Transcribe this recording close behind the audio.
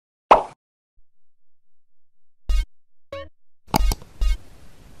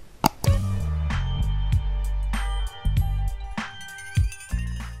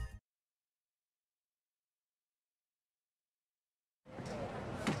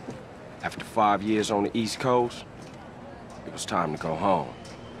After 5 years on the East Coast, it was time to go home.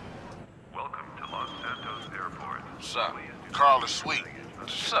 Welcome to Los Santos Airport. What's up? Carl is sweet.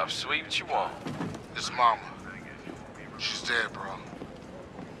 What's up, sweet? What you want? It's Mama. She's dead, bro.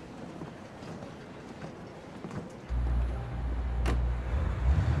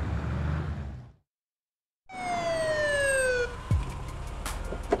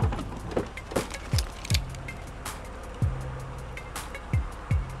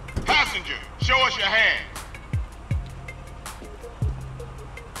 Passenger, show us your hands.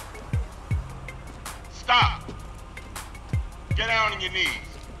 Stop. Get down on your knees.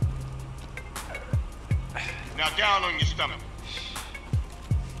 Now down on your stomach.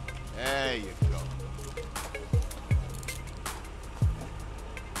 There you go.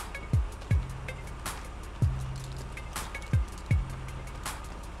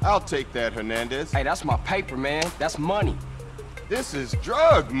 I'll take that, Hernandez. Hey, that's my paper, man. That's money. This is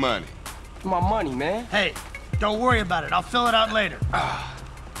drug money. My money, man. Hey, don't worry about it. I'll fill it out later.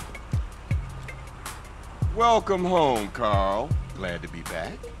 Welcome home, Carl. Glad to be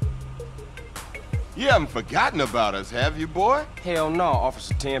back. You haven't forgotten about us, have you, boy? Hell no,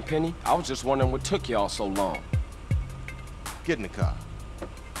 Officer Tenpenny. I was just wondering what took y'all so long. Get in the car.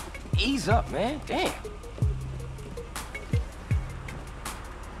 Ease up, man. Damn.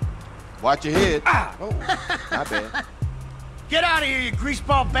 Watch your head. Ah! Oh, my bad. Get out of here, you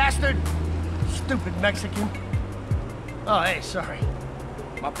greaseball bastard! Stupid Mexican. Oh, hey, sorry.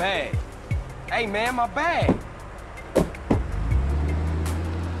 My bag. Hey, man, my bag.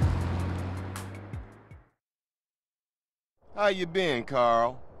 How you been,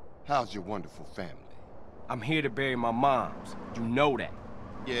 Carl? How's your wonderful family? I'm here to bury my moms. You know that.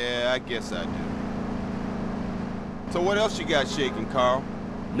 Yeah, I guess I do. So what else you got shaking, Carl?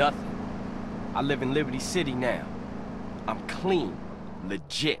 Nothing. I live in Liberty City now. I'm clean.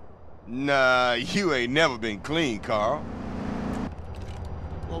 Legit. Nah, you ain't never been clean, Carl.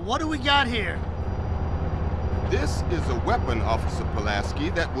 Well, what do we got here? This is a weapon, Officer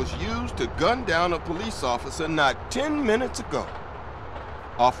Pulaski, that was used to gun down a police officer not 10 minutes ago.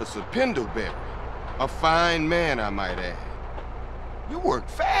 Officer Pendleberry. A fine man, I might add. You work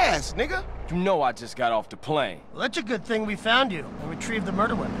fast, nigga. You know I just got off the plane. Well, that's a good thing we found you and retrieved the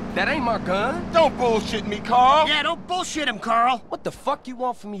murder weapon. That ain't my gun. Don't bullshit me, Carl. Yeah, don't bullshit him, Carl. What the fuck you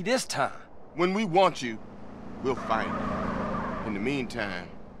want from me this time? When we want you, we'll find you. In the meantime,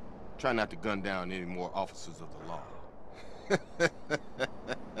 try not to gun down any more officers of the law.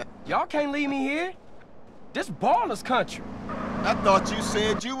 Y'all can't leave me here. This baller's country. I thought you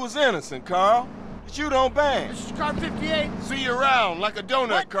said you was innocent, Carl. But you don't bang. This is car 58. See you around like a donut,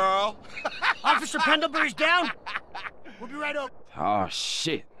 What? Carl. Officer Pendlebury's down. We'll be right over. Oh,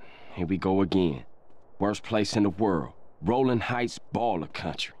 shit. Here we go again. Worst place in the world. Rolling Heights baller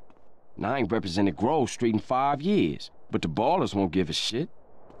country. Now, I ain't represented Grove Street in 5 years, but the ballers won't give a shit.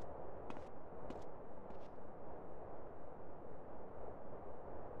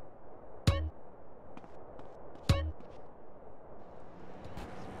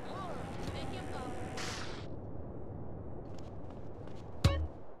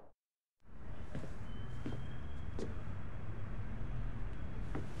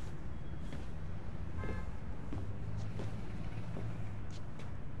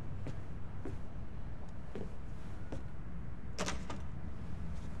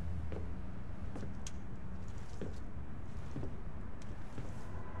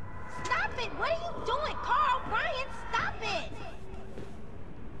 Stop it! What are you doing, Carl? Brian, stop it!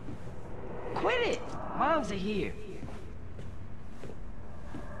 Quit it. Moms are here.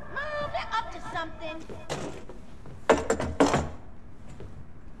 Mom, they're up to something.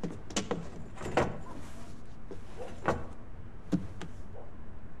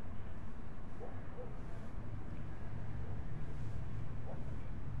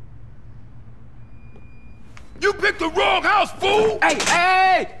 You picked the wrong house, fool!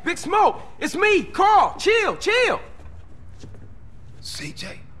 Hey, Big Smoke! It's me, Carl! Chill!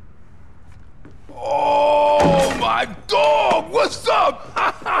 CJ? Oh, my dog! What's up?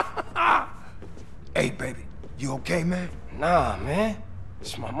 Hey, baby, you okay, man? Nah, man.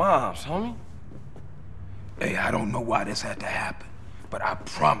 It's my mom's, homie. Hey, I don't know why this had to happen, but I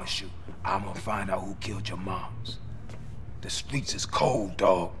promise you, I'm gonna find out who killed your moms. The streets is cold,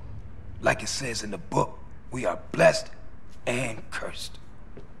 dog. Like it says in the book, we are blessed and cursed.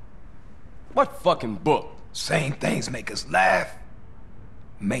 What fucking book? Same things make us laugh,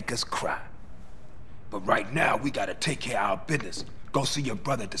 make us cry. But right now, we gotta take care of our business. Go see your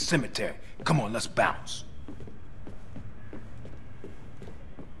brother at the cemetery. Come on, let's bounce.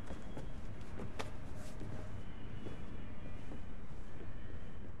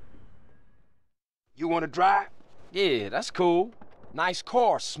 wanna drive? Yeah, that's cool. Nice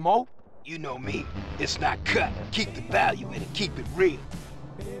car, Smoke. You know me. It's not cut. Keep the value in it. Keep it real.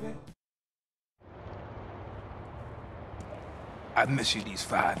 I miss you these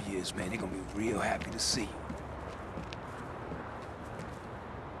 5 years, man. They're gonna be real happy to see you.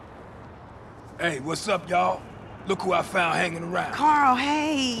 Hey, what's up, y'all? Look who I found hanging around. Carl,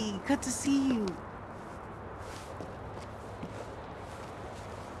 hey, good to see you.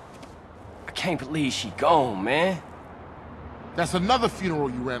 I can't believe she gone, man. That's another funeral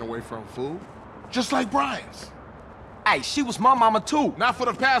you ran away from, fool. Just like Brian's. Hey, she was my mama too. Not for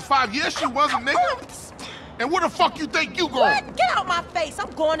the past 5 years she wasn't, nigga. And where the fuck you think you going? What? Get out my face. I'm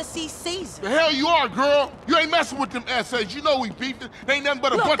going to see Caesar. The hell you are, girl. You ain't messing with them essays. You know we beefed it. They ain't nothing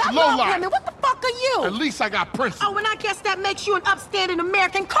but a Look, bunch I of love lowlife. women. What the fuck are you? At least I got principles. Oh, and I guess that makes you an upstanding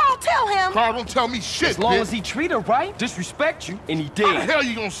American. Carl, tell him. Carl, don't tell me shit, As long bitch. as he treat her right, disrespect you, and he How the did. hell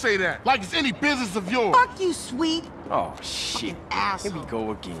you gonna say that? Like it's any business of yours. Fuck you, sweet. Oh, shit. Asshole. Here we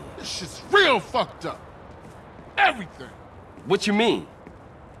go again. This shit's real fucked up. Everything. What you mean?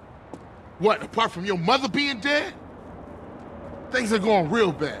 What, apart from your mother being dead? Things are going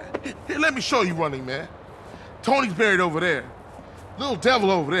real bad. Here, let me show you Running Man. Tony's buried over there. Little Devil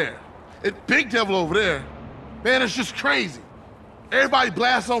over there. And Big Devil over there. Man, it's just crazy. Everybody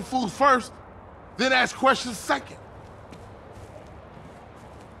blasts on fools first, then ask questions second.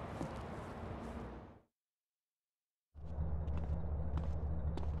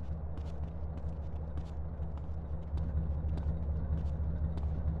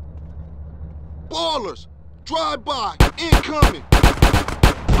 Ballers! Drive-by! Incoming!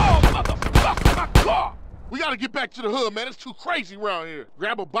 Oh, motherfucker, my car! We gotta get back to the hood, man. It's too crazy around here.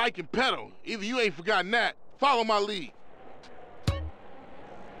 Grab a bike and pedal. Either you ain't forgotten that. Follow my lead. I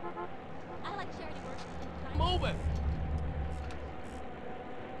like charity work. Moving.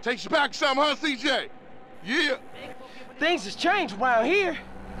 Takes you back some, huh, CJ? Yeah. Things has changed around here.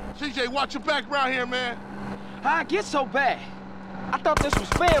 CJ, watch your back around here, man. How I get so bad? I thought this was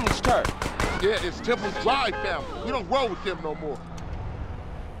family's turf. Yeah, it's Temple's Drive family. We don't roll with them no more.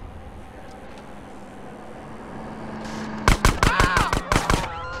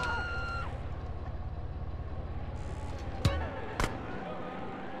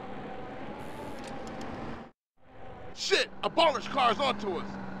 Shit, a baller's car's onto us.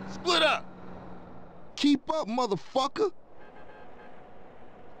 Split up. Keep up, motherfucker!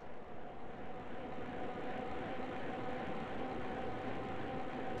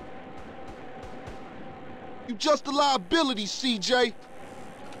 You just a liability, CJ.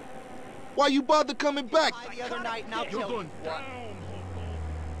 Why you bother coming back? The other night, and I'll You're tell you. going down.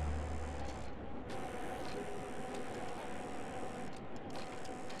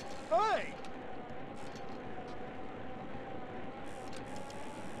 Hey!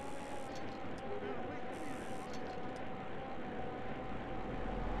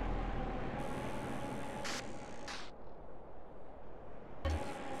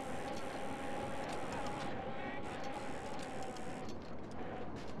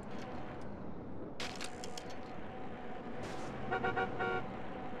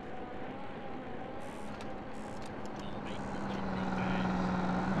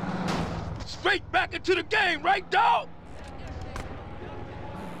 Straight back into the game, right, dog?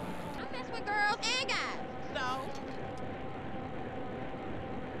 I mess with girls and guys, so.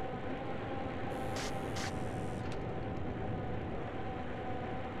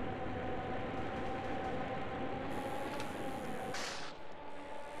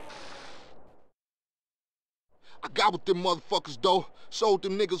 I got with them motherfuckers, though. Sold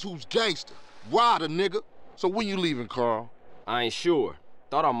them niggas who's gangster. Rider, nigga. So when you leaving, Carl? I ain't sure.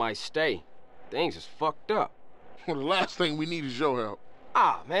 Thought I might stay. Things is fucked up. Well, the last thing we need is your help.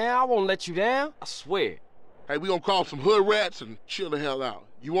 Ah, man, I won't let you down. I swear. Hey, we gonna call some hood rats and chill the hell out.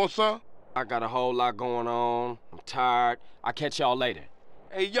 You want some? I got a whole lot going on. I'm tired. I'll catch y'all later.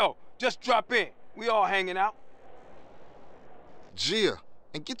 Hey, yo, just drop in. We all hanging out. Gia,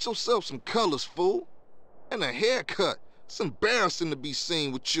 and get yourself some colors, fool. And a haircut. It's embarrassing to be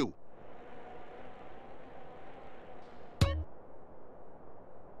seen with you.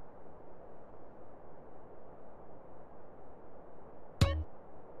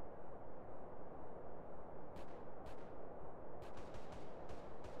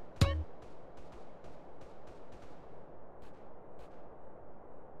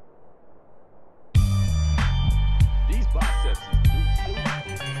 These biceps is too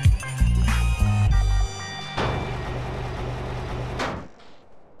stupid.